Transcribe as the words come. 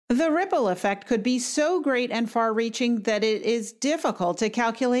The ripple effect could be so great and far-reaching that it is difficult to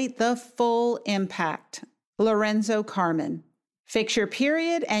calculate the full impact. Lorenzo Carmen. Fix your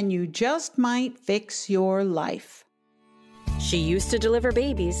period and you just might fix your life. She used to deliver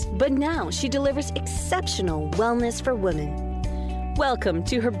babies, but now she delivers exceptional wellness for women. Welcome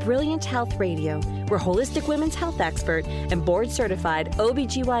to her Brilliant Health Radio, where holistic women's health expert and board-certified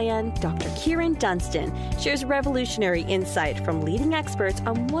OBGYN Dr. Kieran Dunstan shares revolutionary insight from leading experts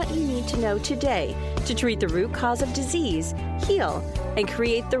on what you need to know today to treat the root cause of disease, heal, and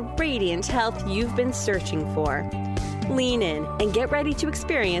create the radiant health you've been searching for. Lean in and get ready to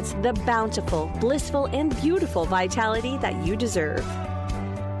experience the bountiful, blissful, and beautiful vitality that you deserve.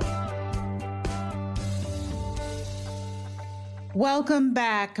 Welcome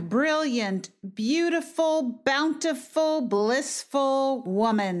back, brilliant, beautiful, bountiful, blissful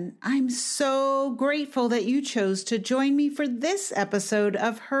woman. I'm so grateful that you chose to join me for this episode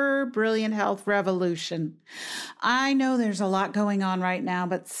of Her Brilliant Health Revolution. I know there's a lot going on right now,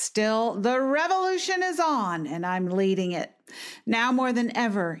 but still, the revolution is on, and I'm leading it. Now more than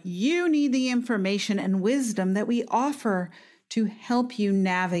ever, you need the information and wisdom that we offer to help you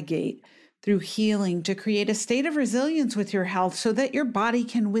navigate through healing to create a state of resilience with your health so that your body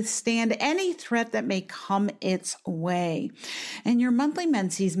can withstand any threat that may come its way. And your monthly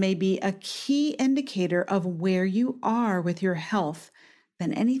menses may be a key indicator of where you are with your health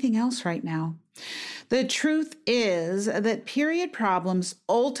than anything else right now. The truth is that period problems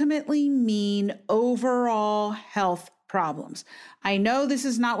ultimately mean overall health problems. I know this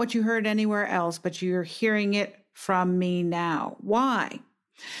is not what you heard anywhere else, but you're hearing it from me now. Why?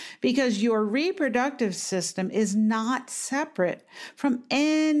 Because your reproductive system is not separate from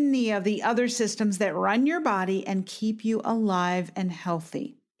any of the other systems that run your body and keep you alive and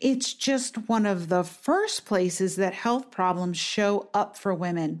healthy. It's just one of the first places that health problems show up for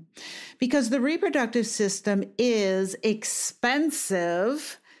women because the reproductive system is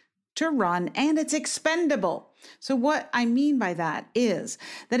expensive to run and it's expendable. So what I mean by that is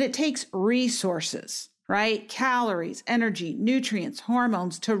that it takes resources, right? Calories, energy, nutrients,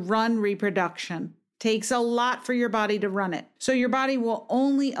 hormones to run reproduction. Takes a lot for your body to run it. So your body will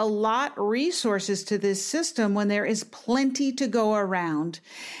only allot resources to this system when there is plenty to go around,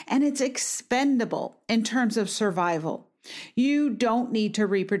 and it's expendable in terms of survival. You don't need to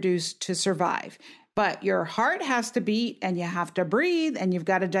reproduce to survive, but your heart has to beat and you have to breathe and you've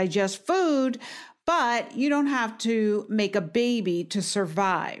got to digest food. But you don't have to make a baby to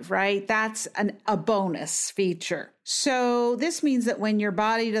survive, right? That's a bonus feature. So this means that when your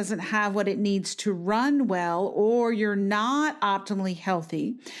body doesn't have what it needs to run well, or you're not optimally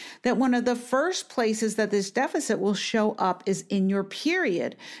healthy, that one of the first places that this deficit will show up is in your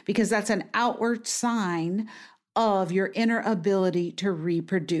period, because that's an outward sign of your inner ability to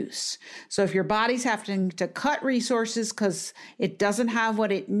reproduce. So if your body's having to cut resources because it doesn't have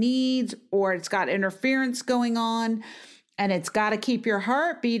what it needs, or it's got interference going on, and it's got to keep your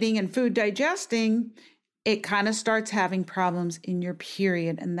heart beating and food digesting, it kind of starts having problems in your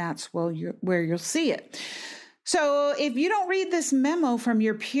period, and that's where you'll see it. So if you don't read this memo from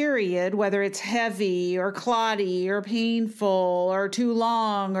your period, whether it's heavy or clotty or painful or too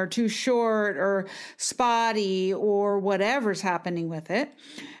long or too short or spotty or whatever's happening with it,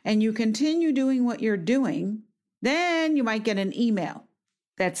 and you continue doing what you're doing, then you might get an email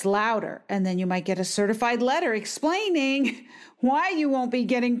that's louder, and then you might get a certified letter explaining why you won't be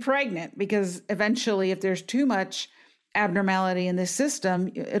getting pregnant, because eventually if there's too much abnormality in this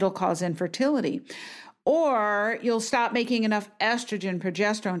system, it'll cause infertility. Or you'll stop making enough estrogen,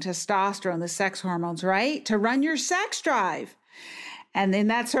 progesterone, testosterone, the sex hormones, right, to run your sex drive. And in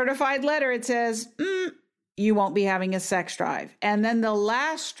that certified letter, it says, you won't be having a sex drive. And then the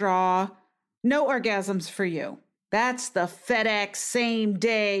last straw, no orgasms for you. That's the FedEx same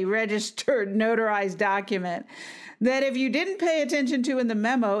day registered notarized document that if you didn't pay attention to in the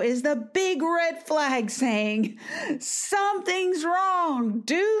memo is the big red flag saying something's wrong,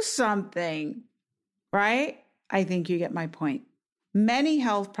 do something. Right? I think you get my point. Many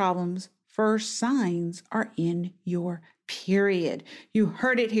health problems' first signs are in your period. You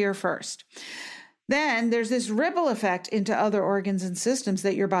heard it here first. Then there's this ripple effect into other organs and systems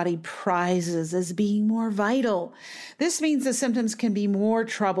that your body prizes as being more vital. This means the symptoms can be more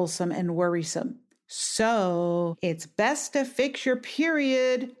troublesome and worrisome. So it's best to fix your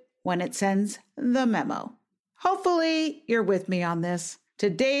period when it sends the memo. Hopefully you're with me on this.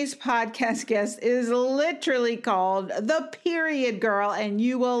 Today's podcast guest is literally called the Period Girl, and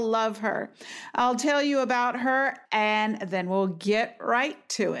you will love her. I'll tell you about her, and then we'll get right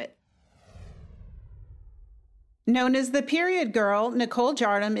to it. Known as the Period Girl, Nicole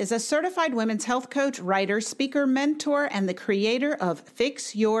Jardim is a certified women's health coach, writer, speaker, mentor, and the creator of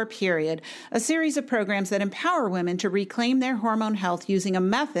Fix Your Period, a series of programs that empower women to reclaim their hormone health using a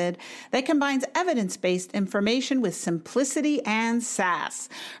method that combines evidence-based information with simplicity and sass.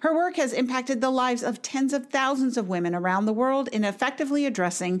 Her work has impacted the lives of tens of thousands of women around the world in effectively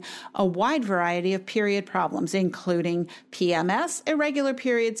addressing a wide variety of period problems, including PMS, irregular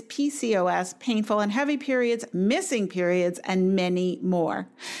periods, PCOS, painful and heavy periods, missing periods, and many more.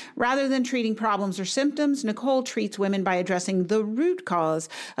 Rather than treating problems or symptoms, Nicole treats women by addressing the root cause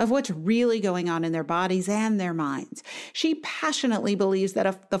of what's really going on in their bodies and their minds. She passionately believes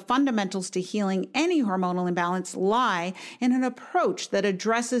that the fundamentals to healing any hormonal imbalance lie in an approach that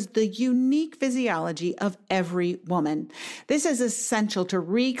addresses the unique physiology of every woman. This is essential to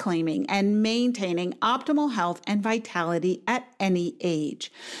reclaiming and maintaining optimal health and vitality at any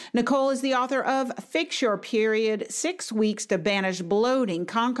age. Nicole is the author of Fix Your Period, 6 weeks to banish bloating,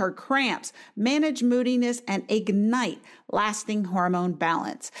 conquer cramps, manage moodiness, and ignite lasting hormone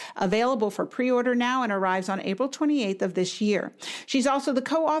balance. Available for pre-order now and arrives on April 28th of this year. She's also the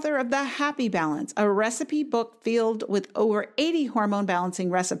co-author of The Happy Balance, a recipe book filled with over 80 hormone balancing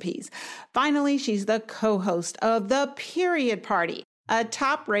recipes. Finally, she's the co-host of The Period Party, a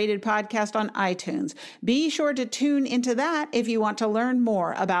top-rated podcast on iTunes. Be sure to tune into that if you want to learn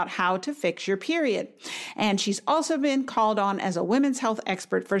more about how to fix your period. And she's also been called on as a women's health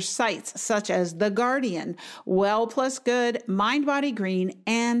expert for sites such as The Guardian, Well Plus Good, Mind Body Green,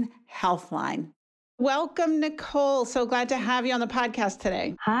 and Healthline. Welcome, Nicole. So glad to have you on the podcast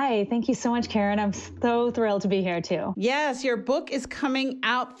today. Hi, thank you so much, Karen. I'm so thrilled to be here too. Yes, your book is coming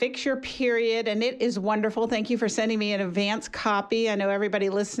out, Fix Your Period, and it is wonderful. Thank you for sending me an advance copy. I know everybody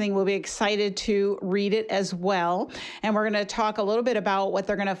listening will be excited to read it as well. And we're going to talk a little bit about what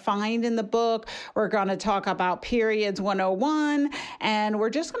they're going to find in the book. We're going to talk about Periods 101, and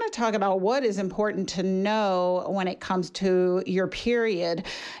we're just going to talk about what is important to know when it comes to your period.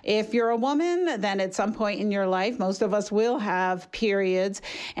 If you're a woman, then at some point in your life, most of us will have periods,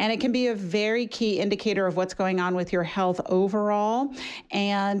 and it can be a very key indicator of what's going on with your health overall.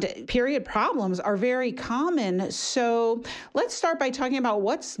 And period problems are very common. So let's start by talking about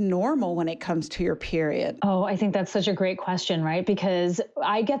what's normal when it comes to your period. Oh, I think that's such a great question, right? Because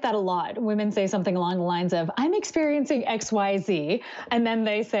I get that a lot. Women say something along the lines of, I'm experiencing XYZ. And then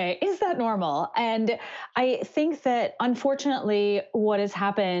they say, is that normal? And I think that unfortunately, what has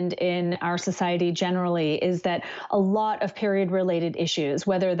happened in our society generally is that a lot of period-related issues,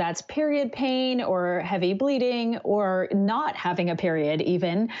 whether that's period pain or heavy bleeding or not having a period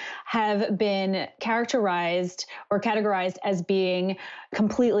even, have been characterized or categorized as being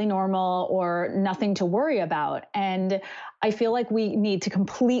completely normal or nothing to worry about. And I feel like we need to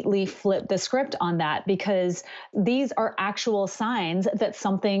completely flip the script on that, because these are actual signs that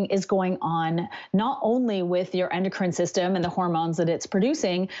something is going on, not only with your endocrine system and the hormones that it's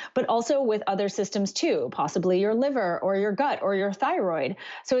producing, but also with other systems too, possibly your liver or your gut or your thyroid.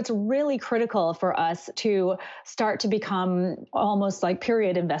 So it's really critical for us to start to become almost like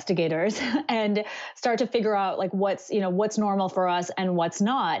period investigators and start to figure out like what's normal for us and what's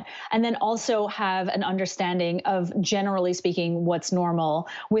not. And then also have an understanding of, generally speaking, what's normal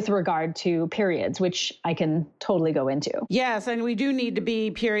with regard to periods, which I can totally go into. Yes, and we do need to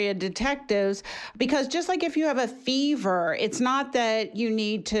be period detectives, because just like if you have a fever, it's not that you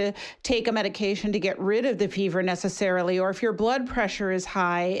need to take a medication to get rid of the fever necessarily, or if your blood pressure is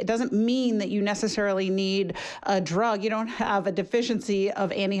high, it doesn't mean that you necessarily need a drug. You don't have a deficiency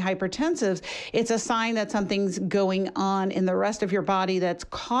of antihypertensives. It's a sign that something's going on in the rest of your body that's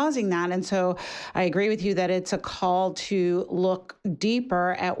causing that. And so I agree with you that it's a call to look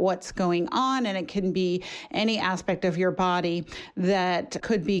deeper at what's going on, and it can be any aspect of your body that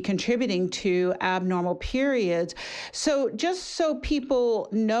could be contributing to abnormal periods. So just so people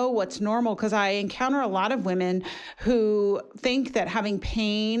know what's normal, because I encounter a lot of women who think that having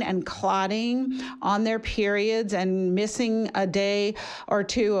pain and clotting on their periods and missing a day or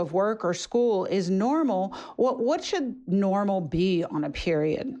two of work or school is normal. What should normal be on a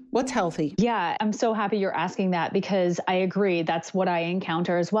period? What's healthy? Yeah, I'm so happy you're asking that, because I agree. That's what I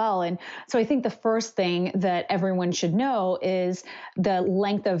encounter as well. And so I think the first thing that everyone should know is the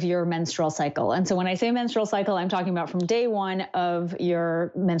length of your menstrual cycle. And so when I say menstrual cycle, I'm talking about from day one of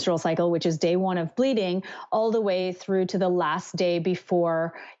your menstrual cycle, which is day day one of bleeding all the way through to the last day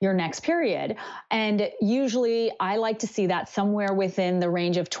before your next period. And usually I like to see that somewhere within the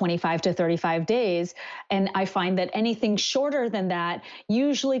range of 25 to 35 days. And I find that anything shorter than that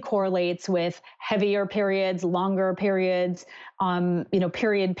usually correlates with heavier periods, longer periods,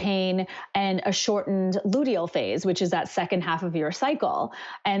 period pain, and a shortened luteal phase, which is that second half of your cycle.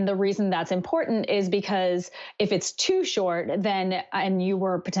 And the reason that's important is because if it's too short, then, and you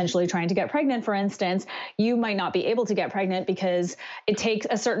were potentially trying to get pregnant, for instance, you might not be able to get pregnant because it takes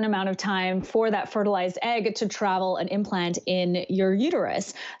a certain amount of time for that fertilized egg to travel and implant in your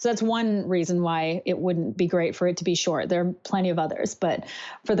uterus. So that's one reason why it wouldn't be great for it to be short. There are plenty of others, but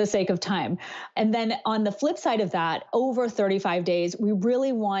for the sake of time. And then on the flip side of that, over 35 days, we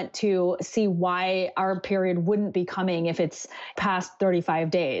really want to see why our period wouldn't be coming if it's past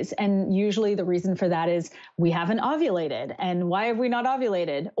 35 days. And usually the reason for that is we haven't ovulated. And why have we not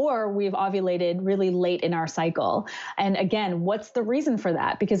ovulated? Or we've ovulated really late in our cycle. And again, what's the reason for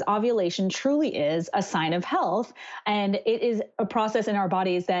that? Because ovulation truly is a sign of health. And it is a process in our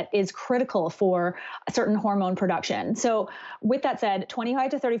bodies that is critical for a certain hormone production. So with that said,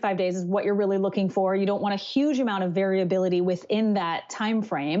 25 to 35 days is what you're really looking for. You don't want a huge amount of variability within that time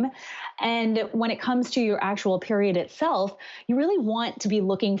frame. And when it comes to your actual period itself, you really want to be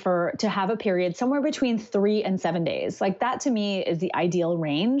looking to have a period somewhere between 3 and 7 days. Like that to me is the ideal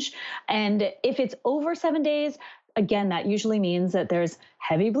range. And if it's over 7 days, again, that usually means that there's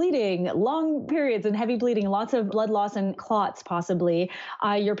heavy bleeding, long periods and heavy bleeding, lots of blood loss and clots possibly.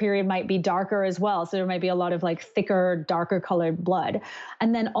 Your period might be darker as well. So there might be a lot of like thicker, darker colored blood.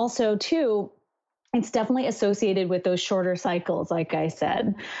 And then also too, it's definitely associated with those shorter cycles, like I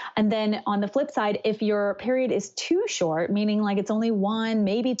said. And then on the flip side, if your period is too short, meaning like it's only 1,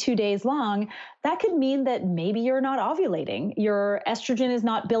 maybe 2 days long, that could mean that maybe you're not ovulating. Your estrogen is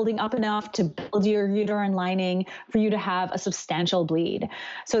not building up enough to build your uterine lining for you to have a substantial bleed.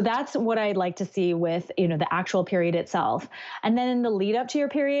 So that's what I'd like to see with, the actual period itself. And then in the lead up to your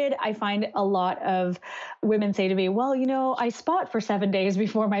period, I find a lot of women say to me, well, I spot for 7 days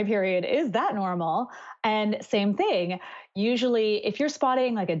before my period. Is that normal? And same thing. Usually, if you're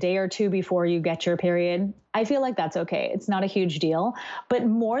spotting like a day or two before you get your period, I feel like that's okay. It's not a huge deal. But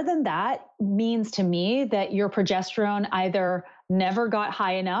more than that means to me that your progesterone either never got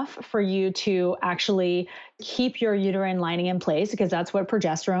high enough for you to actually keep your uterine lining in place, because that's what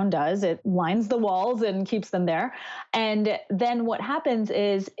progesterone does. It lines the walls and keeps them there. And then what happens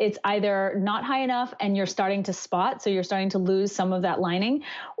is it's either not high enough and you're starting to spot, so you're starting to lose some of that lining,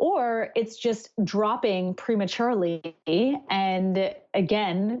 or it's just dropping prematurely. And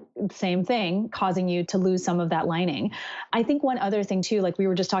again, same thing, causing you to lose some of that lining. I think one other thing too, like we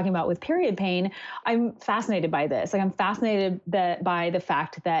were just talking about with period pain, I'm fascinated by this. Like I'm fascinated by the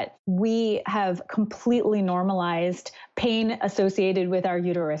fact that we have completely normalized pain associated with our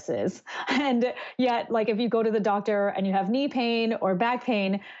uteruses. And yet, like if you go to the doctor and you have knee pain or back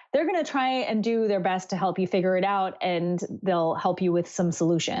pain, they're going to try and do their best to help you figure it out, and they'll help you with some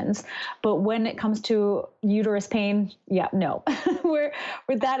solutions. But when it comes to uterus pain, no, where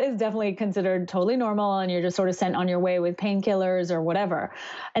that is definitely considered totally normal, and you're just sort of sent on your way with painkillers or whatever.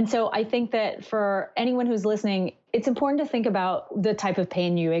 And so I think that for anyone who's listening, it's important to think about the type of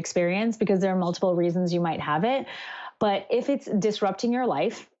pain you experience, because there are multiple reasons you might have it. But if it's disrupting your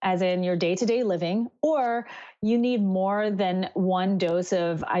life, as in your day-to-day living, or you need more than one dose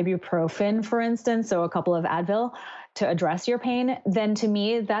of ibuprofen, for instance, so a couple of Advil to address your pain, then to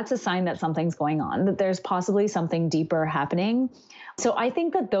me, that's a sign that something's going on, that there's possibly something deeper happening. So I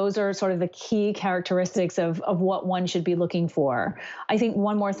think that those are sort of the key characteristics of what one should be looking for. I think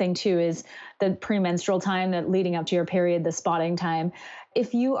one more thing too is the premenstrual time, that leading up to your period, the spotting time.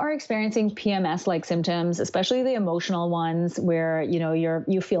 If you are experiencing PMS-like symptoms, especially the emotional ones where,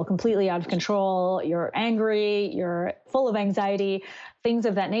 you feel completely out of control, you're angry, you're full of anxiety, things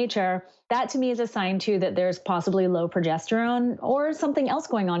of that nature, that to me is a sign too that there's possibly low progesterone or something else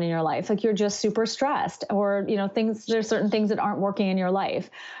going on in your life. Like you're just super stressed, or, there's certain things that aren't working in your life.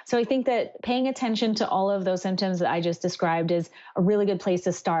 So I think that paying attention to all of those symptoms that I just described is a really good place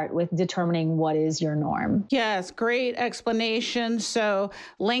to start with determining what is your norm. Yes, great explanation. So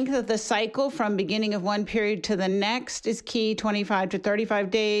length of the cycle from beginning of one period to the next is key, 25 to 35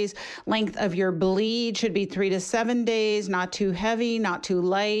 days. Length of your bleed should be 3 to 7 days, not too heavy, not not too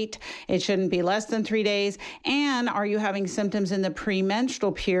late? It shouldn't be less than 3 days. And are you having symptoms in the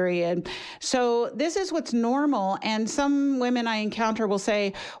premenstrual period? So this is what's normal. And some women I encounter will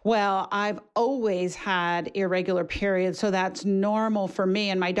say, well, I've always had irregular periods, so that's normal for me.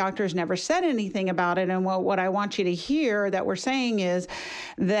 And my doctor's never said anything about it. And what I want you to hear that we're saying is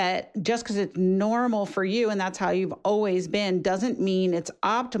that just because it's normal for you and that's how you've always been doesn't mean it's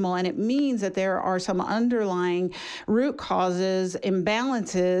optimal. And it means that there are some underlying root causes,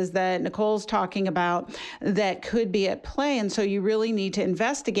 imbalances that Nicole's talking about that could be at play. And so you really need to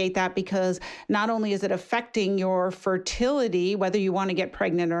investigate that, because not only is it affecting your fertility, whether you want to get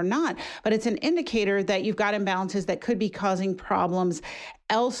pregnant or not, but it's an indicator that you've got imbalances that could be causing problems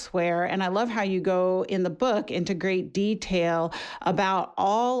elsewhere. And I love how you go in the book into great detail about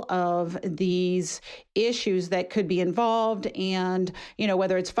all of these issues that could be involved, and,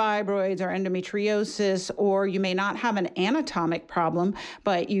 whether it's fibroids or endometriosis, or you may not have an anatomic problem,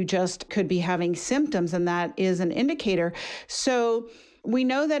 but you just could be having symptoms, and that is an indicator. So we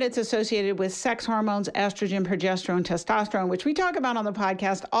know that it's associated with sex hormones, estrogen, progesterone, testosterone, which we talk about on the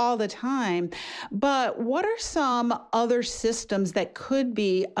podcast all the time. But what are some other systems that could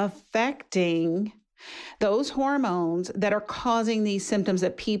be affecting those hormones that are causing these symptoms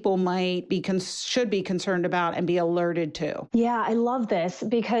that people should be concerned about and be alerted to? Yeah, I love this,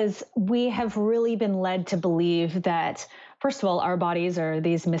 because we have really been led to believe that, first of all, our bodies are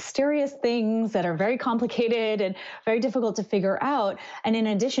these mysterious things that are very complicated and very difficult to figure out. And in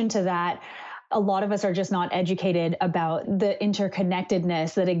addition to that, a lot of us are just not educated about the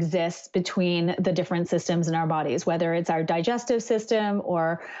interconnectedness that exists between the different systems in our bodies, whether it's our digestive system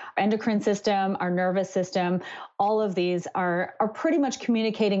or endocrine system, our nervous system. All of these are pretty much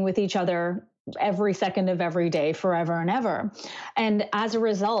communicating with each other every second of every day, forever and ever. And as a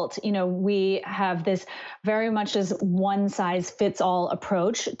result, we have this very much as one size fits all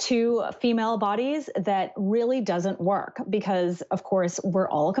approach to female bodies that really doesn't work, because of course we're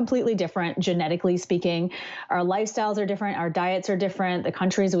all completely different, genetically speaking. Our lifestyles are different, our diets are different, the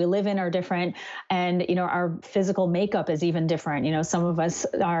countries we live in are different, and our physical makeup is even different. Some of us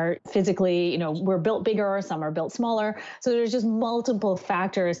are physically, we're built bigger, some are built smaller. So there's just multiple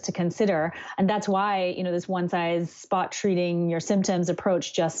factors to consider. And that's why, this one size spot treating your symptoms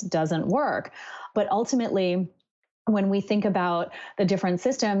approach just doesn't work. But ultimately, when we think about the different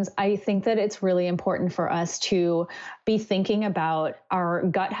systems, I think that it's really important for us to be thinking about our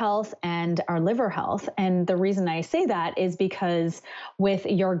gut health and our liver health. And the reason I say that is because with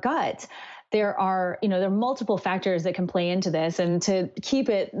your gut, there are multiple factors that can play into this. And to keep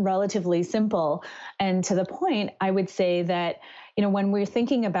it relatively simple and to the point, I would say that when we're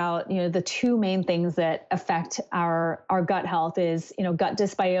thinking about, the two main things that affect our gut health is, gut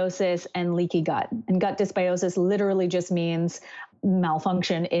dysbiosis and leaky gut. And gut dysbiosis literally just means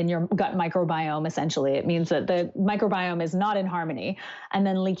malfunction in your gut microbiome, essentially. It means that the microbiome is not in harmony. And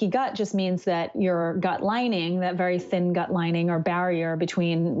then leaky gut just means that your gut lining, that very thin gut lining or barrier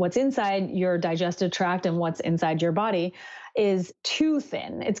between what's inside your digestive tract and what's inside your body, is too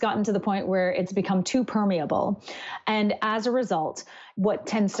thin. It's gotten to the point where it's become too permeable. And as a result, what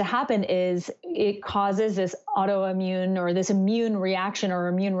tends to happen is it causes this autoimmune or this immune reaction or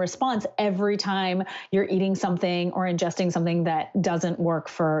immune response every time you're eating something or ingesting something that doesn't work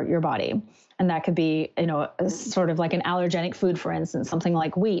for your body. And that could be, sort of like an allergenic food, for instance, something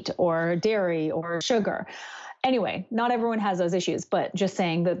like wheat or dairy or sugar. Anyway, not everyone has those issues, but just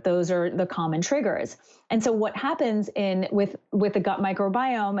saying that those are the common triggers. And so what happens with the gut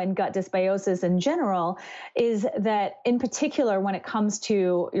microbiome and gut dysbiosis in general is that, in particular, when it comes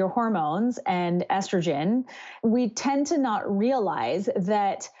to your hormones and estrogen, we tend to not realize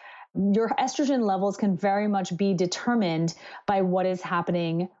that your estrogen levels can very much be determined by what is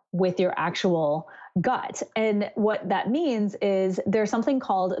happening with your actual gut. And what that means is there's something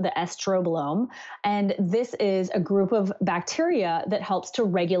called the estrobolome, and this is a group of bacteria that helps to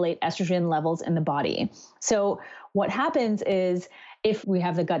regulate estrogen levels in the body. So what happens is, if we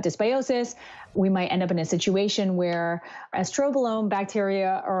have the gut dysbiosis, we might end up in a situation where estrobolome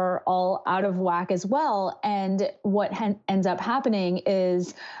bacteria are all out of whack as well. And what ends up happening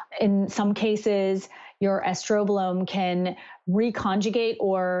is, in some cases, your estrobolome can reconjugate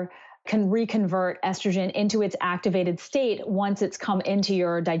or can reconvert estrogen into its activated state once it's come into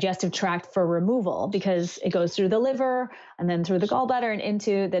your digestive tract for removal, because it goes through the liver and then through the gallbladder and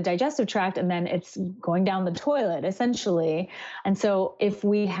into the digestive tract, and then it's going down the toilet, essentially. And so if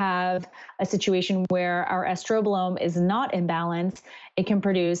we have a situation where our estrobolome is not in balance, it can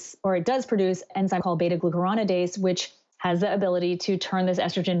produce, or it does produce, enzyme called beta-glucuronidase, which has the ability to turn this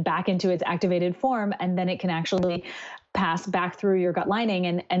estrogen back into its activated form, and then it can actually pass back through your gut lining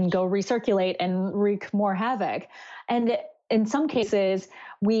and go recirculate and wreak more havoc. And in some cases,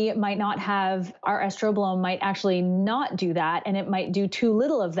 we might not have, our estrobolome might actually not do that, and it might do too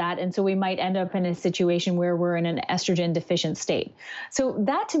little of that. And so we might end up in a situation where we're in an estrogen deficient state. So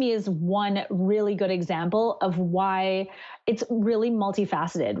that to me is one really good example of why it's really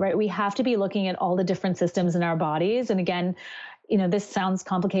multifaceted, right? We have to be looking at all the different systems in our bodies. And again, this sounds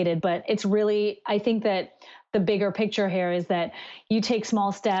complicated, but it's really, I think that the bigger picture here is that you take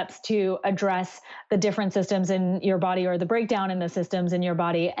small steps to address the different systems in your body or the breakdown in the systems in your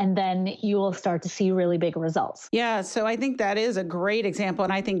body, and then you will start to see really big results. Yeah, so I think that is a great example.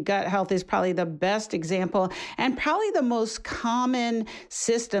 And I think gut health is probably the best example and probably the most common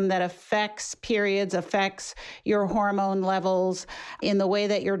system that affects periods, affects your hormone levels in the way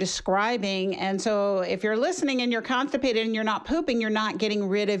that you're describing. And so if you're listening and you're constipated and you're not pooping, you're not getting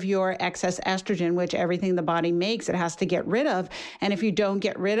rid of your excess estrogen, which everything the body makes, it has to get rid of. And if you don't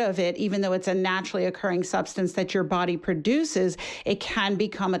get rid of it, even though it's a naturally occurring substance that your body produces, it can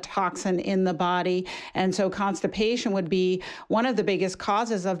become a toxin in the body. And so constipation would be one of the biggest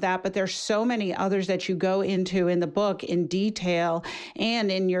causes of that. But there's so many others that you go into in the book in detail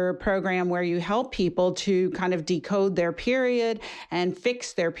and in your program where you help people to kind of decode their period and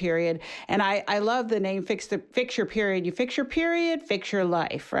fix their period. And I love the name fix your period. You fix your period, fix your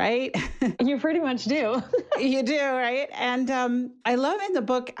life, right? You pretty much do. You do, right? And I love in the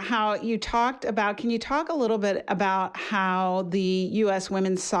book how you talked about, can you talk a little bit about how the U.S.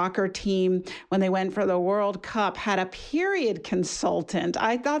 women's soccer team, when they went for the World Cup, had a period consultant?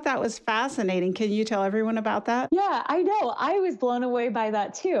 I thought that was fascinating. Can you tell everyone about that? Yeah, I know. I was blown away by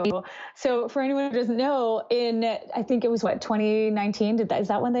that too. So for anyone who doesn't know, I think it was 2019? Is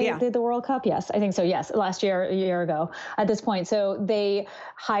that when they did the World Cup? Yes, I think so. Yes, last year, a year ago at this point. So they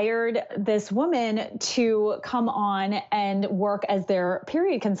hired this woman to come on and work as their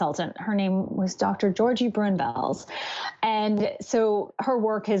period consultant. Her name was Dr. Georgie Brunvels. And so her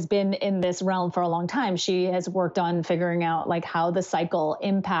work has been in this realm for a long time. She has worked on figuring out how the cycle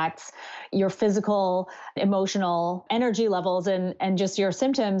impacts your physical, emotional, energy levels and just your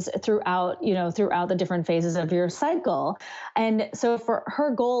symptoms throughout the different phases of your cycle. And so for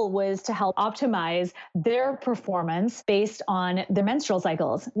her goal was to help optimize their performance based on their menstrual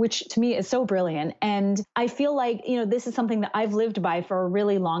cycles, which to me is so brilliant. And I feel like, this is something that I've lived by for a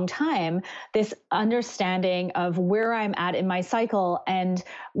really long time, this understanding of where I'm at in my cycle and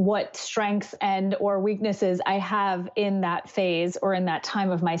what strengths and or weaknesses I have in that phase or in that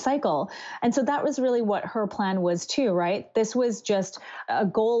time of my cycle. And so that was really what her plan was too, right? This was just a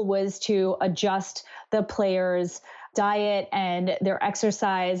goal was to adjust the players' diet and their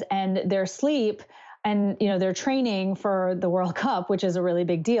exercise and their sleep and, their training for the World Cup, which is a really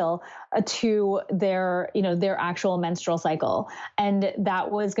big deal, to their actual menstrual cycle. And that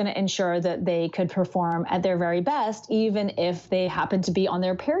was going to ensure that they could perform at their very best, even if they happened to be on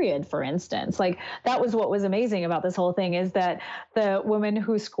their period, for instance. That was what was amazing about this whole thing, is that the woman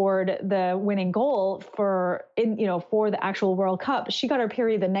who scored the winning goal for the actual World Cup, she got her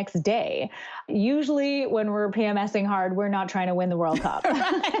period the next day. Usually when we're PMSing hard, we're not trying to win the World Cup.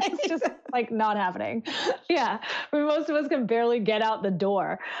 It's just not happening. Yeah. Most of us can barely get out the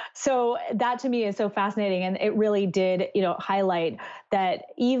door. So that to me is so fascinating. And it really did, highlight that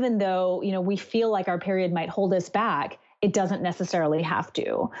even though, we feel like our period might hold us back, it doesn't necessarily have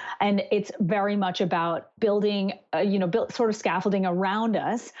to. And it's very much about building, sort of scaffolding around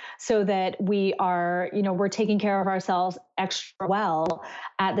us so that we are, we're taking care of ourselves extra well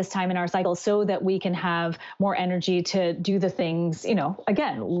at this time in our cycle so that we can have more energy to do the things,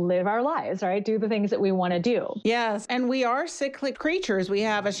 again, live our lives, right? Do the things that we want to do. Yes. And we are cyclic creatures. We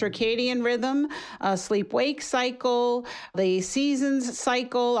have a circadian rhythm, a sleep-wake cycle, the seasons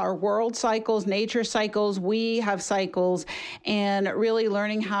cycle, our world cycles, nature cycles. We have cycles, and really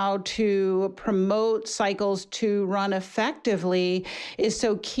learning how to promote cycles to run effectively is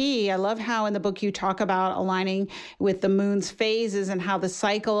so key. I love how in the book you talk about aligning with the moon's phases and how the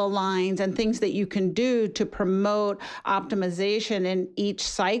cycle aligns and things that you can do to promote optimization in each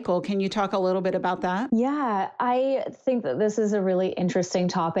cycle. Can you talk a little bit about that? Yeah, I think that this is a really interesting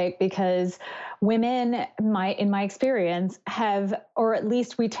topic because women, in my experience, have, or at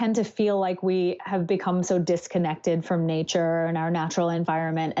least we tend to feel like we have become so disconnected from nature and our natural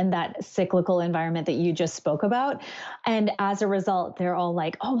environment and that cyclical environment that you just spoke about. And as a result, they're all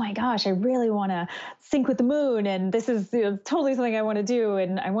like, oh my gosh, I really want to sync with the moon. And this is totally something I want to do.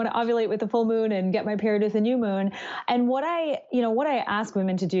 And I want to ovulate with the full moon and get my period with the new moon. And what I ask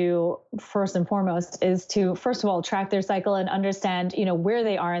women to do first and foremost is to, first of all, track their cycle and understand, where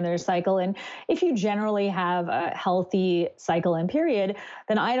they are in their cycle. And if you generally have a healthy cycle and period,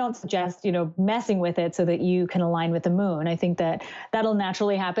 then I don't suggest, messing with it so that you can align with the moon. I think that that'll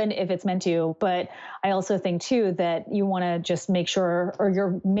naturally happen if it's meant to. But I also think too that you want to just make sure, or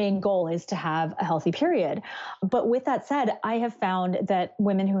your main goal is to have a healthy period. But with that said, I have found that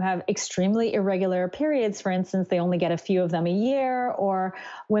women who have extremely irregular periods, for instance, they only get a few of them a year, or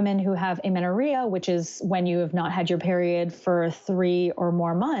women who have amenorrhea, which is when you have not had your period for 3 or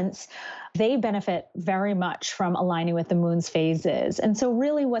more months, they benefit very much from aligning with the moon's phases. And so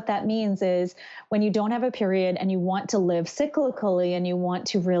really what that means is when you don't have a period and you want to live cyclically and you want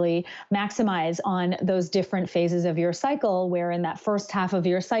to really maximize on those different phases of your cycle, where in that first half of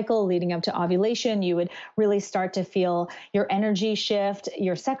your cycle leading up to ovulation, you would really start to feel your energy shift,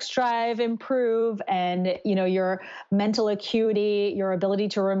 your sex drive improve, and your mental acuity, your ability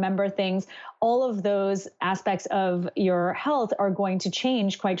to remember things. All of those aspects of your health are going to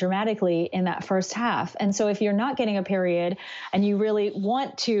change quite dramatically in that first half. And so if you're not getting a period and you really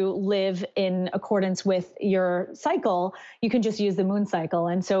want to live in accordance with your cycle, you can just use the moon cycle.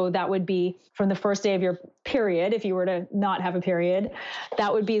 And so that would be from the first day of your period. If you were to not have a period,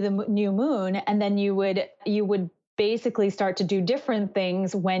 that would be the new moon. And then you would basically start to do different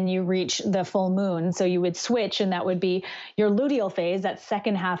things when you reach the full moon. So you would switch, and that would be your luteal phase, that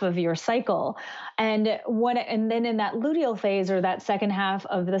second half of your cycle. And then in that luteal phase, or that second half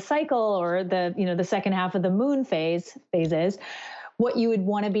of the cycle, or the second half of the moon phases, what you would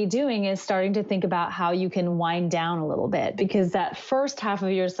want to be doing is starting to think about how you can wind down a little bit, because that first half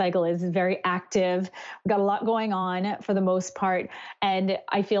of your cycle is very active. We've got a lot going on for the most part. And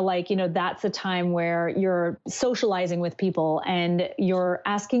I feel like, that's a time where you're socializing with people and you're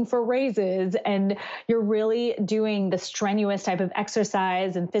asking for raises and you're really doing the strenuous type of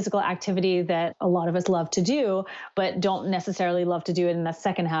exercise and physical activity that a lot of us love to do, but don't necessarily love to do it in the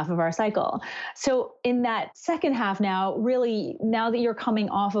second half of our cycle. So in that second half now that you're coming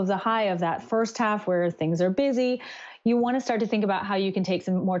off of the high of that first half where things are busy, you want to start to think about how you can take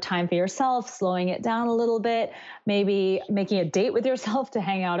some more time for yourself, slowing it down a little bit, maybe making a date with yourself to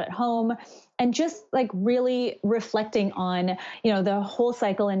hang out at home, and just like really reflecting on, the whole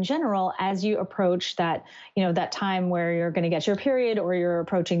cycle in general as you approach that, that time where you're going to get your period, or you're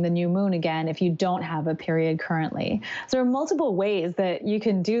approaching the new moon again if you don't have a period currently. So there are multiple ways that you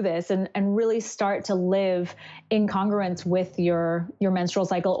can do this and really start to live in congruence with your menstrual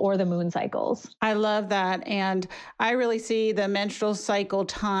cycle or the moon cycles. I love that. And I really see the menstrual cycle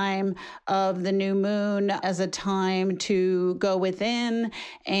time of the new moon as a time to go within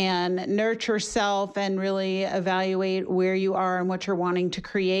and nurture self and really evaluate where you are and what you're wanting to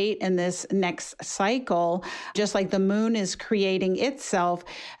create in this next cycle. Just like the moon is creating itself,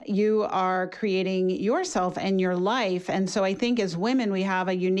 you are creating yourself and your life. And so I think as women, we have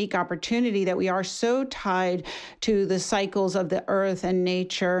a unique opportunity that we are so tied to the cycles of the earth and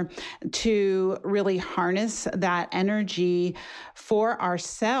nature to really harness that energy for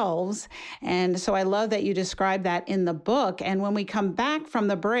ourselves. And so I love that you described that in the book. And when we come back from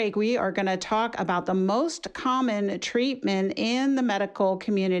the break, we are going to talk about the most common treatment in the medical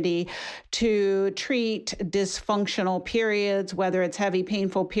community to treat dysfunctional periods, whether it's heavy,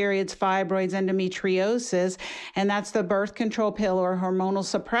 painful periods, fibroids, endometriosis, and that's the birth control pill or hormonal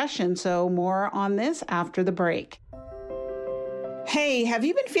suppression. So more on this after the break. Hey, have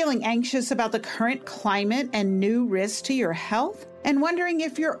you been feeling anxious about the current climate and new risks to your health? And wondering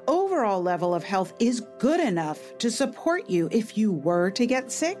if your overall level of health is good enough to support you if you were to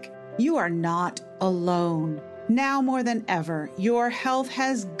get sick? You are not alone. Now more than ever, your health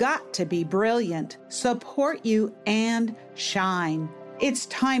has got to be brilliant, support you, and shine. It's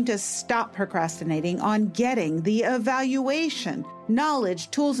time to stop procrastinating on getting the evaluation,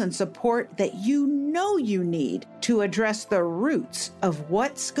 knowledge, tools, and support that you know you need to address the roots of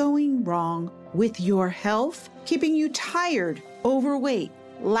what's going wrong with your health, keeping you tired, overweight,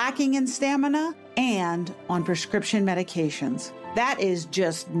 lacking in stamina, and on prescription medications. That is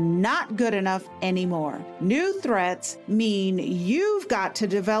just not good enough anymore. New threats mean you've got to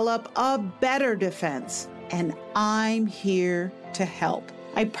develop a better defense, and I'm here to help.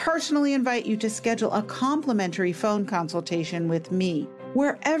 I personally invite you to schedule a complimentary phone consultation with me,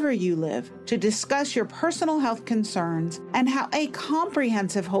 wherever you live, to discuss your personal health concerns and how a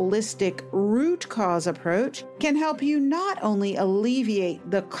comprehensive, holistic, root cause approach can help you not only alleviate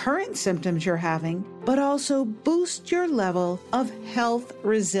the current symptoms you're having, but also boost your level of health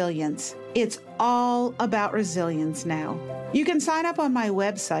resilience. It's all about resilience now. You can sign up on my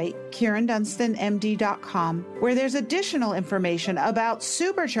website, KieranDunstonMD.com, where there's additional information about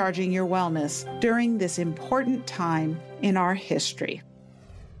supercharging your wellness during this important time in our history.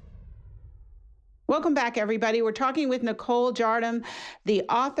 Welcome back, everybody. We're talking with Nicole Jardim, the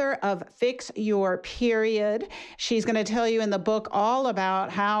author of Fix Your Period. She's going to tell you in the book all about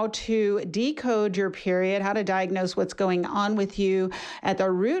how to decode your period, how to diagnose what's going on with you at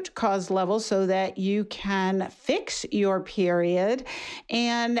the root cause level so that you can fix your period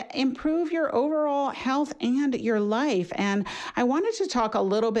and improve your overall health and your life. And I wanted to talk a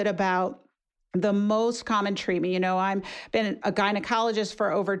little bit about the most common treatment. I've been a gynecologist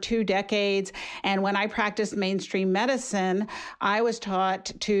for over 2 decades. And when I practiced mainstream medicine, I was taught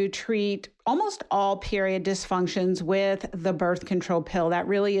to treat almost all period dysfunctions with the birth control pill. That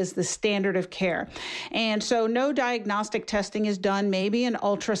really is the standard of care. And so no diagnostic testing is done, maybe an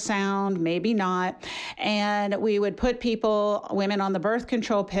ultrasound, maybe not. And we would put women on the birth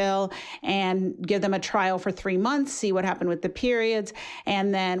control pill and give them a trial for 3 months, see what happened with the periods,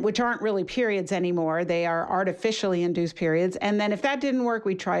 and then, which aren't really periods anymore, they are artificially induced periods. And then if that didn't work,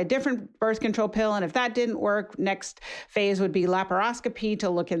 we try a different birth control pill. And if that didn't work, next phase would be laparoscopy to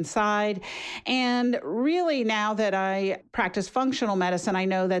look inside. And really, now that I practice functional medicine, I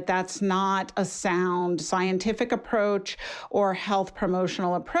know that that's not a sound scientific approach or health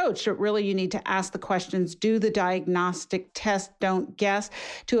promotional approach. Really, you need to ask the questions, do the diagnostic test, don't guess,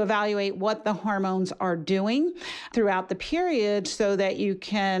 to evaluate what the hormones are doing throughout the period so that you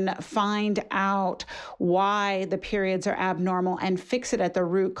can find out why the periods are abnormal and fix it at the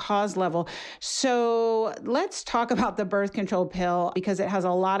root cause level. So let's talk about the birth control pill because it has a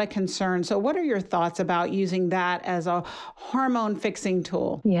lot of concerns. So what are your thoughts about using that as a hormone fixing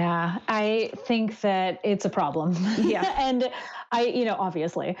tool? Yeah, I think that it's a problem. Yeah. And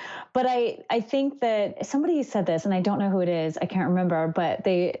obviously, but I think that somebody said this, and I don't know who it is, I can't remember, but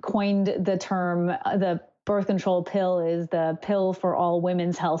they coined the term, the birth control pill is the pill for all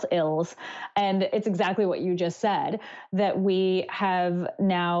women's health ills. And it's exactly what you just said, that we have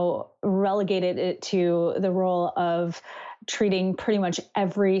now relegated it to the role of treating pretty much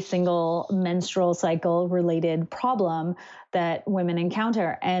every single menstrual cycle related problem that women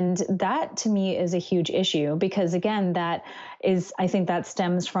encounter. And that to me is a huge issue because again, I think that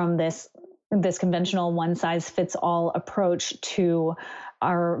stems from this conventional one size fits all approach to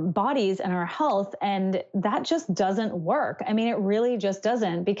our bodies and our health. And that just doesn't work. I mean, it really just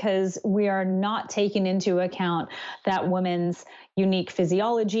doesn't, because we are not taking into account that woman's unique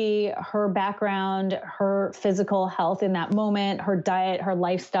physiology, her background, her physical health in that moment, her diet, her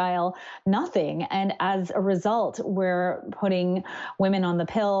lifestyle, nothing. And as a result, we're putting women on the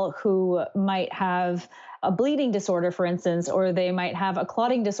pill who might have a bleeding disorder, for instance, or they might have a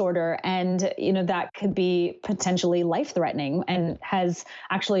clotting disorder. And, that could be potentially life-threatening and has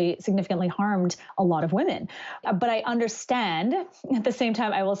actually significantly harmed a lot of women. But I understand, at the same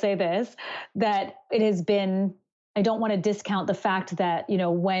time, I will say this, that it has been, I don't want to discount the fact that,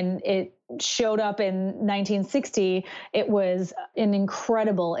 when it showed up in 1960, it was an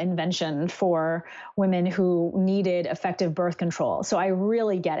incredible invention for women who needed effective birth control. So I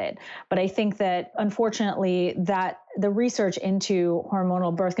really get it. But I think that unfortunately that the research into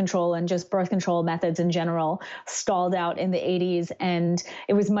hormonal birth control and just birth control methods in general stalled out in the 80s. And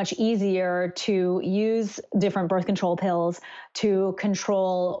it was much easier to use different birth control pills to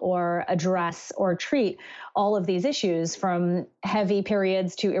control or address or treat all of these issues, from heavy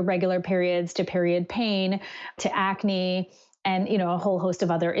periods to irregular periods to period pain to acne and, a whole host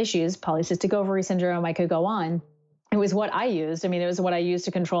of other issues, polycystic ovary syndrome, I could go on. It was what I used. It was what I used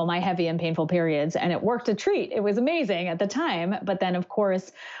to control my heavy and painful periods, and it worked a treat. It was amazing at the time. But then, of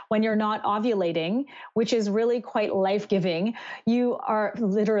course, when you're not ovulating, which is really quite life-giving, you are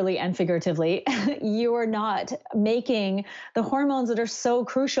literally and figuratively, you are not making the hormones that are so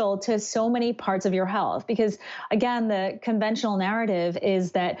crucial to so many parts of your health. Because again, the conventional narrative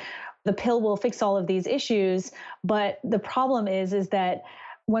is that the pill will fix all of these issues. But the problem is that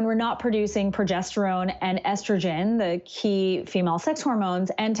when we're not producing progesterone and estrogen, the key female sex hormones,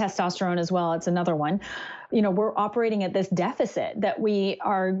 and testosterone as well, it's another one, we're operating at this deficit that we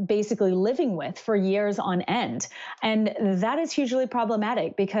are basically living with for years on end. And that is hugely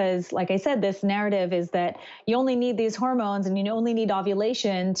problematic because, like I said, this narrative is that you only need these hormones and you only need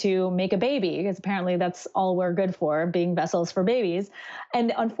ovulation to make a baby, because apparently that's all we're good for, being vessels for babies.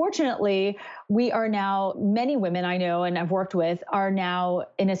 And unfortunately, we are now, many women I know and I've worked with are now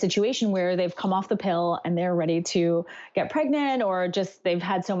in a situation where they've come off the pill and they're ready to get pregnant, or just they've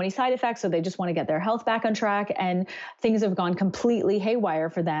had so many side effects, so they just want to get their health back on track, and things have gone completely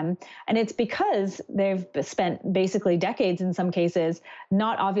haywire for them. And it's because they've spent basically decades in some cases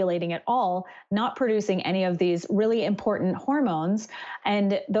not ovulating at all, not producing any of these really important hormones.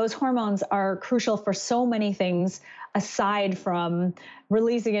 And those hormones are crucial for so many things aside from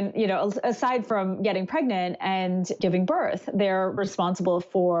releasing and, aside from getting pregnant and giving birth, they're responsible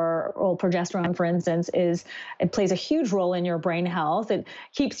for, well, progesterone, for instance, it plays a huge role in your brain health. It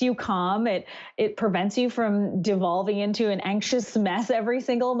keeps you calm. It prevents you from devolving into an anxious mess every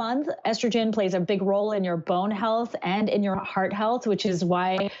single month. Estrogen plays a big role in your bone health and in your heart health, which is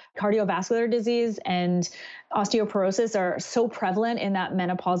why cardiovascular disease and osteoporosis are so prevalent in that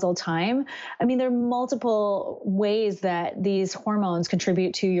menopausal time. I mean, there are multiple ways that these hormones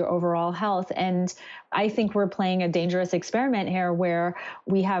contribute to your overall health. And I think we're playing a dangerous experiment here where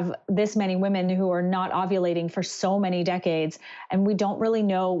we have this many women who are not ovulating for so many decades, and we don't really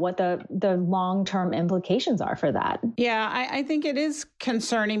know what the long-term implications are for that. Yeah, I think it is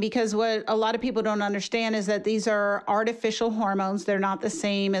concerning because what a lot of people don't understand is that these are artificial hormones. They're not the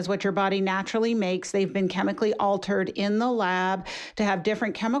same as what your body naturally makes. They've been chemically altered in the lab to have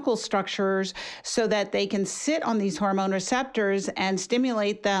different chemical structures so that they can sit on these hormone receptors and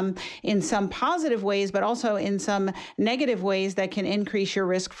stimulate them in some positive ways, but also in some negative ways that can increase your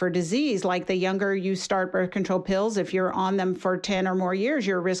risk for disease. Like the younger you start birth control pills, if you're on them for 10 or more years,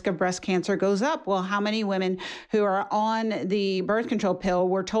 your risk of breast cancer goes up. Well, how many women who are on the birth control pill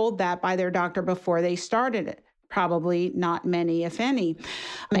were told that by their doctor before they started it? Probably not many, if any.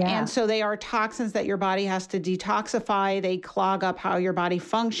 Yeah. And so they are toxins that your body has to detoxify. They clog up how your body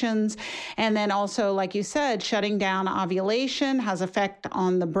functions. And then also, like you said, shutting down ovulation has effect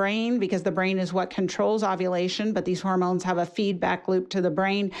on the brain because the brain is what controls ovulation, but these hormones have a feedback loop to the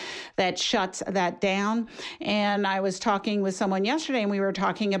brain that shuts that down. And I was talking with someone yesterday, and we were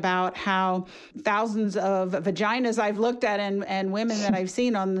talking about how thousands of vaginas I've looked at and women that I've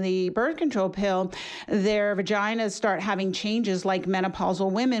seen on the birth control pill, their vaginas start having changes like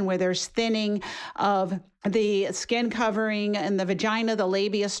menopausal women where there's thinning of the skin covering and the vagina, the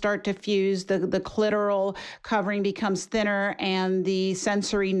labia start to fuse, the clitoral covering becomes thinner, and the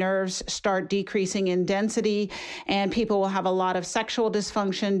sensory nerves start decreasing in density, and people will have a lot of sexual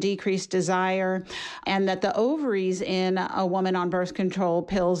dysfunction, decreased desire, and that the ovaries in a woman on birth control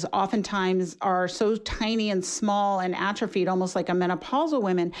pills oftentimes are so tiny and small and atrophied, almost like a menopausal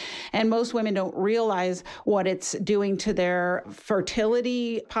woman. And most women don't realize what it's doing to their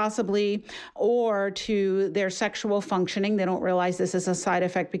fertility, possibly, or to their sexual functioning. They don't realize this is a side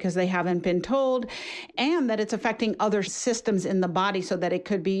effect because they haven't been told, and that it's affecting other systems in the body so that it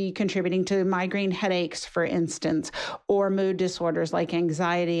could be contributing to migraine headaches, for instance, or mood disorders like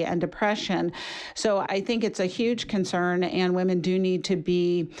anxiety and depression. So I think it's a huge concern, and women do need to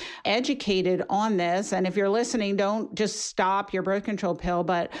be educated on this. And if you're listening, don't just stop your birth control pill.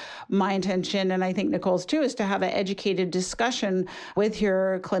 But my intention, and I think Nicole's too, is to have an educated discussion with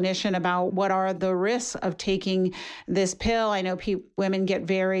your clinician about what are the risks of taking this pill. I know women get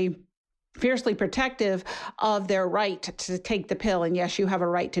very fiercely protective of their right to take the pill. And yes, you have a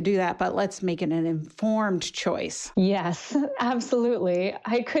right to do that, but let's make it an informed choice. Yes, absolutely.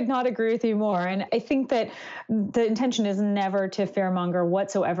 I could not agree with you more. And I think that the intention is never to fearmonger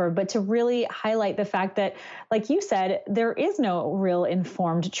whatsoever, but to really highlight the fact that, like you said, there is no real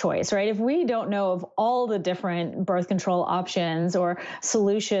informed choice, right? If we don't know of all the different birth control options or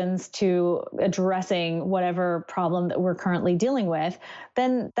solutions to addressing whatever problem that we're currently dealing with,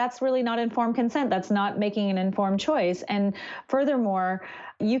 then that's really not informed consent. That's not making an informed choice. And furthermore,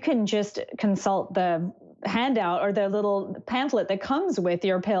 you can just consult the handout or the little pamphlet that comes with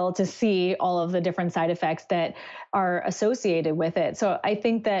your pill to see all of the different side effects that are associated with it. So I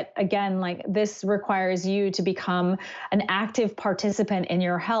think that, again, like this requires you to become an active participant in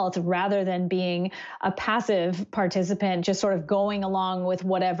your health rather than being a passive participant, just sort of going along with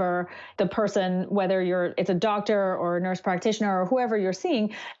whatever the person, whether it's a doctor or a nurse practitioner or whoever you're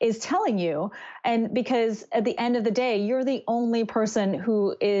seeing, is telling you. And because at the end of the day, you're the only person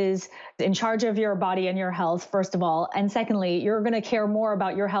who is in charge of your body and your health, first of all. And secondly, you're going to care more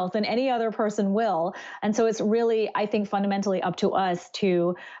about your health than any other person will. And so it's really, I think, fundamentally up to us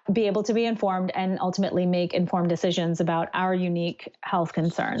to be able to be informed and ultimately make informed decisions about our unique health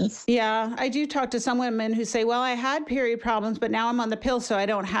concerns. Yeah, I do talk to some women who say, well, I had period problems, but now I'm on the pill, so I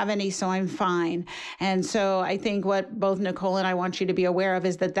don't have any, so I'm fine. And so I think what both Nicole and I want you to be aware of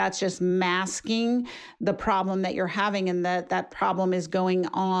is that that's just masking the problem that you're having, and that problem is going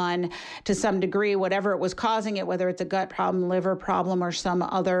on to some degree, whatever it was causing it, whether it's a gut problem, liver problem, or some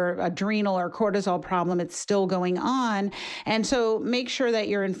other adrenal or cortisol problem, it's still going on. And so make sure that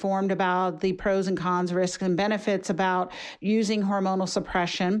you're informed about the pros and cons, risks and benefits about using hormonal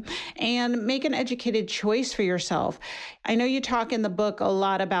suppression, and make an educated choice for yourself. I know you talk in the book a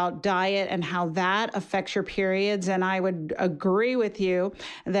lot about diet and how that affects your periods. And I would agree with you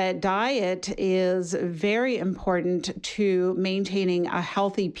that diet is very important to maintaining a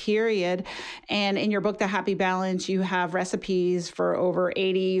healthy period. And in your book, The Happy Balance, you have recipes for over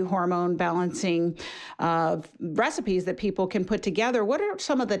 80 hormone balancing recipes that people can put together. What are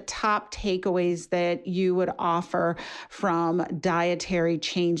some of the top takeaways that you would offer from dietary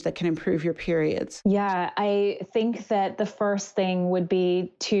change that can improve your periods? Yeah, I think that the first thing would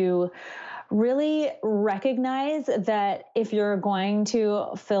be to really recognize that if you're going to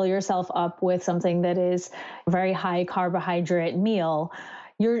fill yourself up with something that is a very high carbohydrate meal,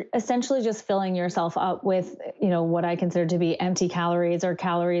 you're essentially just filling yourself up with, what I consider to be empty calories, or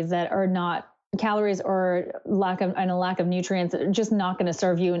calories that are not calories, or lack of nutrients that are just not going to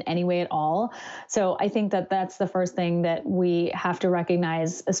serve you in any way at all. So I think that that's the first thing that we have to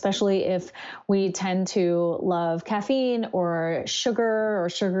recognize, especially if we tend to love caffeine or sugar or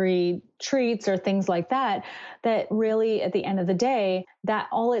sugary treats or things like that, that really at the end of the day, that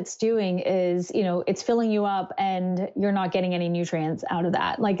all it's doing is, it's filling you up and you're not getting any nutrients out of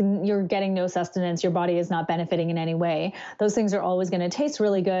that. Like, you're getting no sustenance. Your body is not benefiting in any way. Those things are always going to taste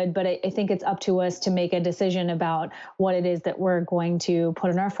really good, but I think it's up to us to make a decision about what it is that we're going to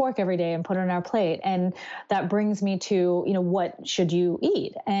put on our fork every day and put on our plate. And that brings me to, what should you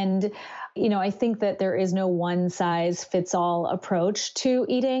eat? And I think that there is no one size fits all approach to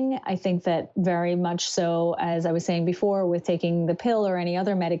eating. I think that very much so, as I was saying before, with taking the pill or any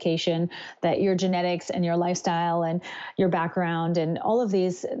other medication, that your genetics and your lifestyle and your background and all of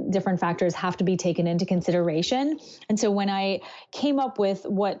these different factors have to be taken into consideration. And so when I came up with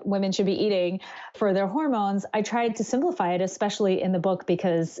what women should be eating for their hormones, I tried to simplify it, especially in the book,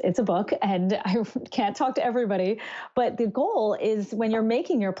 because it's a book and I can't talk to everybody. But the goal is, when you're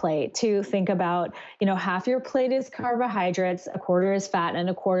making your plate, to think about, half your plate is carbohydrates, a quarter is fat, and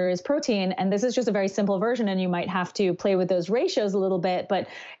a quarter is protein. And this is just a very simple version, and you might have to play with those ratios a little bit. But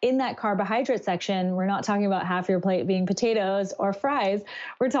in that carbohydrate section, we're not talking about half your plate being potatoes or fries.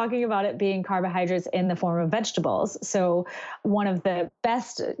 We're talking about it being carbohydrates in the form of vegetables. So one of the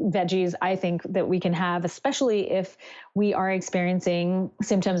best veggies I think that we can have, especially if we are experiencing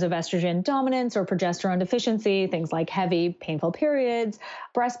symptoms of estrogen dominance or progesterone deficiency, things like heavy, painful periods,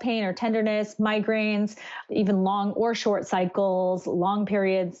 breast pain or tenderness, migraines, even long or short cycles, long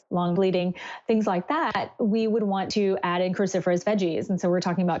periods, long bleeding, things like that, we would want to add in cruciferous veggies. And so we're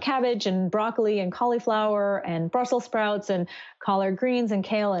talking about cabbage and broccoli and cauliflower and Brussels sprouts and collard greens and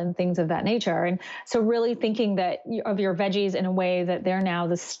kale and things of that nature. And so really thinking of your veggies in a way that they're now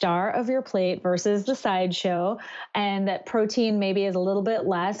the star of your plate versus the sideshow, and that protein maybe is a little bit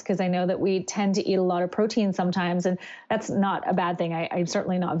less, because I know that we tend to eat a lot of protein sometimes, and that's not a bad thing. I'm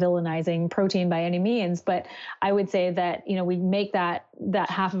certainly not villainizing protein by any means, but I would say that, we make that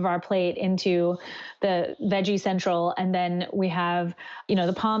half of our plate into the veggie central, and then we have,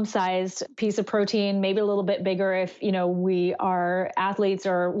 the palm-sized piece of protein, maybe a little bit bigger if, we are athletes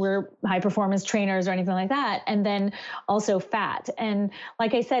or we're high-performance trainers or anything like that, and then also fat. And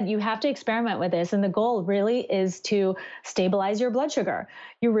like I said, you have to experiment with this, and the goal really is to stabilize your blood sugar.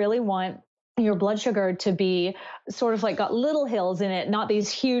 You really want your blood sugar to be sort of like got little hills in it, not these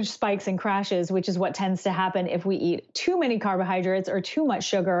huge spikes and crashes, which is what tends to happen if we eat too many carbohydrates or too much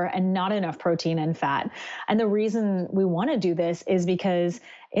sugar and not enough protein and fat. And the reason we want to do this is because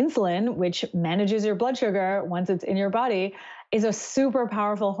insulin, which manages your blood sugar once it's in your body, is a super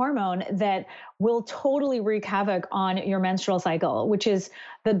powerful hormone that will totally wreak havoc on your menstrual cycle, which is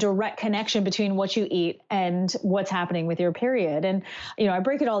the direct connection between what you eat and what's happening with your period. And, I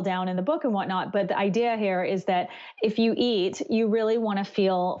break it all down in the book and whatnot, but the idea here is that if you eat, you really want to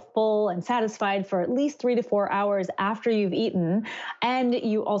feel full and satisfied for at least 3 to 4 hours after you've eaten. And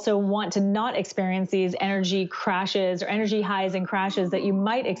you also want to not experience these energy crashes or energy highs and crashes that you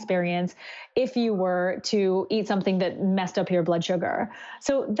might experience if you were to eat something that messed up your blood sugar.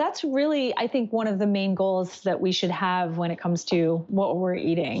 So that's really, I think, one of the main goals that we should have when it comes to what we're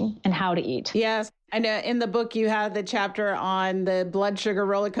eating and how to eat. Yes. And in the book, you have the chapter on the blood sugar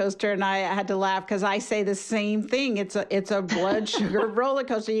roller coaster, and I had to laugh because I say the same thing. It's a blood sugar roller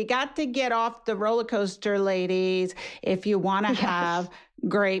coaster. You got to get off the roller coaster, ladies, if you want to have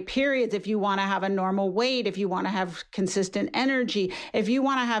great periods, if you want to have a normal weight, if you want to have consistent energy, if you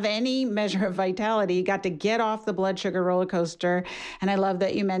want to have any measure of vitality, you got to get off the blood sugar roller coaster. And I love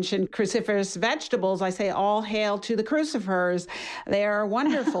that you mentioned cruciferous vegetables. I say all hail to the crucifers. They are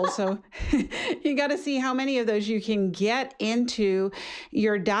wonderful. So you got to see how many of those you can get into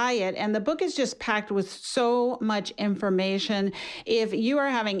your diet. And the book is just packed with so much information. If you are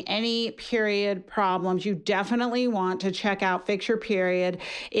having any period problems, you definitely want to check out Fix Your Period.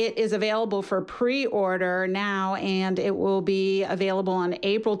 It is available for pre-order now, and it will be available on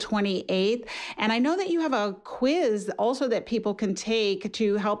April 28th. And I know that you have a quiz also that people can take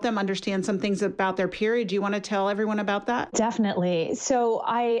to help them understand some things about their period. Do you want to tell everyone about that? Definitely. So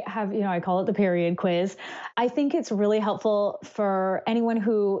I have, I call it the period quiz. I think it's really helpful for anyone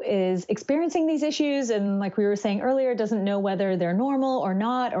who is experiencing these issues and, like we were saying earlier, doesn't know whether they're normal or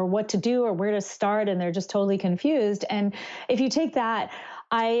not, or what to do or where to start, and they're just totally confused. And if you take that,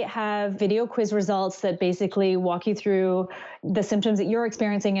 I have video quiz results that basically walk you through the symptoms that you're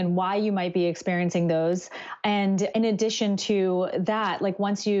experiencing and why you might be experiencing those. And in addition to that, like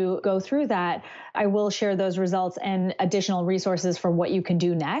once you go through that, I will share those results and additional resources for what you can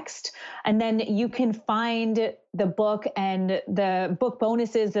do next. And then you can find the book and the book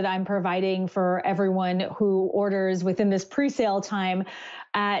bonuses that I'm providing for everyone who orders within this pre-sale time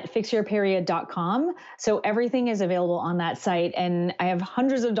at fixyourperiod.com. So everything is available on that site. And I have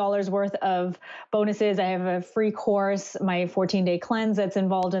hundreds of dollars worth of bonuses. I have a free course, my 14-day cleanse that's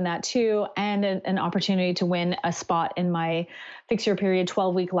involved in that too, and an opportunity to win a spot in my Fix Your Period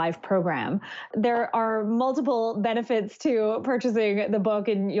 12-week live program. There are multiple benefits to purchasing the book,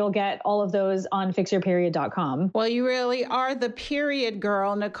 and you'll get all of those on fixyourperiod.com. Well, you really are the period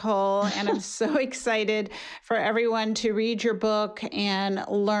girl, Nicole, and I'm so excited for everyone to read your book and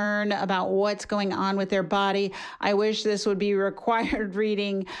learn about what's going on with their body. I wish this would be required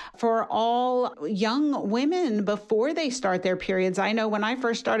reading for all young women before they start their periods. I know when I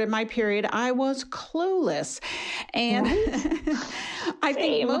first started my period, I was clueless. And I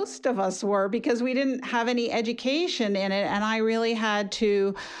think most of us were, because we didn't have any education in it. And I really had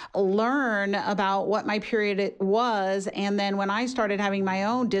to learn about what my period was. And then when I started having my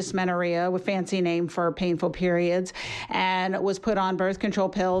own dysmenorrhea, a fancy name for painful periods, and was put on birth control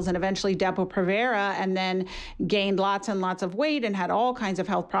pills and eventually Depo-Provera, and then gained lots and lots of weight and had all kinds of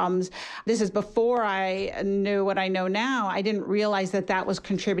health problems. This is before I knew what I know now. I didn't realize that that was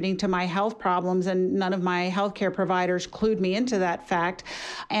contributing to my health problems, and none of my healthcare providers clued me into that fact.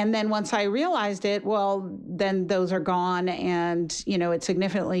 And then once I realized it, well, then those are gone. And, it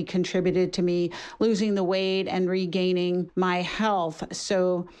significantly contributed to me losing the weight and regaining my health.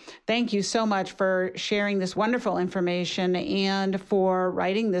 So thank you so much for sharing this wonderful information and for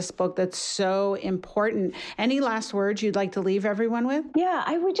writing this book that's so important. Any last words you'd like to leave everyone with? Yeah,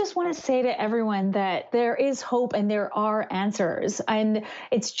 I would just want to say to everyone that there is hope and there are answers. And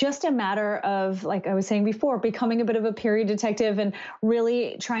it's just a matter of, like I was saying before, becoming a bit of a period detective and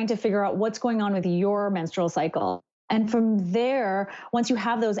really trying to figure out what's going on with your menstrual cycle. And from there, once you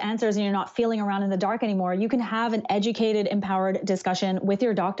have those answers and you're not feeling around in the dark anymore, you can have an educated, empowered discussion with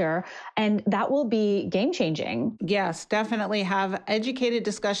your doctor, and that will be game changing. Yes, definitely have educated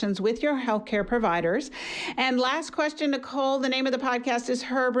discussions with your healthcare providers. And last question, Nicole, the name of the podcast is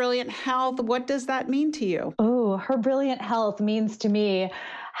Her Brilliant Health. What does that mean to you? Oh, Her Brilliant Health means to me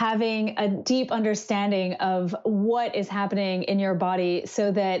having a deep understanding of what is happening in your body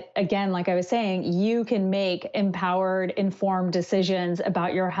so that, again, like I was saying, you can make empowered, informed decisions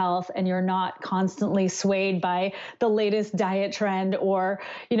about your health, and you're not constantly swayed by the latest diet trend or,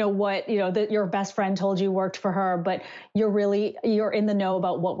 that your best friend told you worked for her, but you're in the know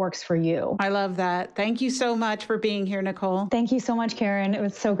about what works for you. I love that. Thank you so much for being here, Nicole. Thank you so much, Karen. It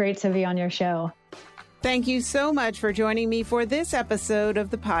was so great to be on your show. Thank you so much for joining me for this episode of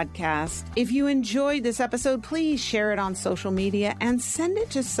the podcast. If you enjoyed this episode, please share it on social media and send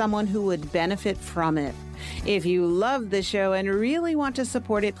it to someone who would benefit from it. If you love the show and really want to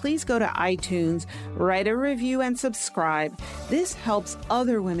support it, please go to iTunes, write a review, and subscribe. This helps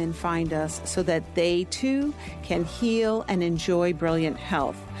other women find us so that they too can heal and enjoy brilliant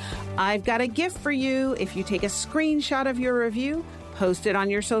health. I've got a gift for you. If you take a screenshot of your review, post it on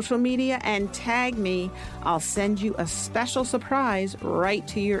your social media, and tag me, I'll send you a special surprise right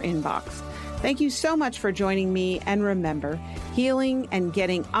to your inbox. Thank you so much for joining me. And remember, healing and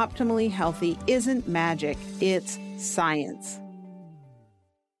getting optimally healthy isn't magic, it's science.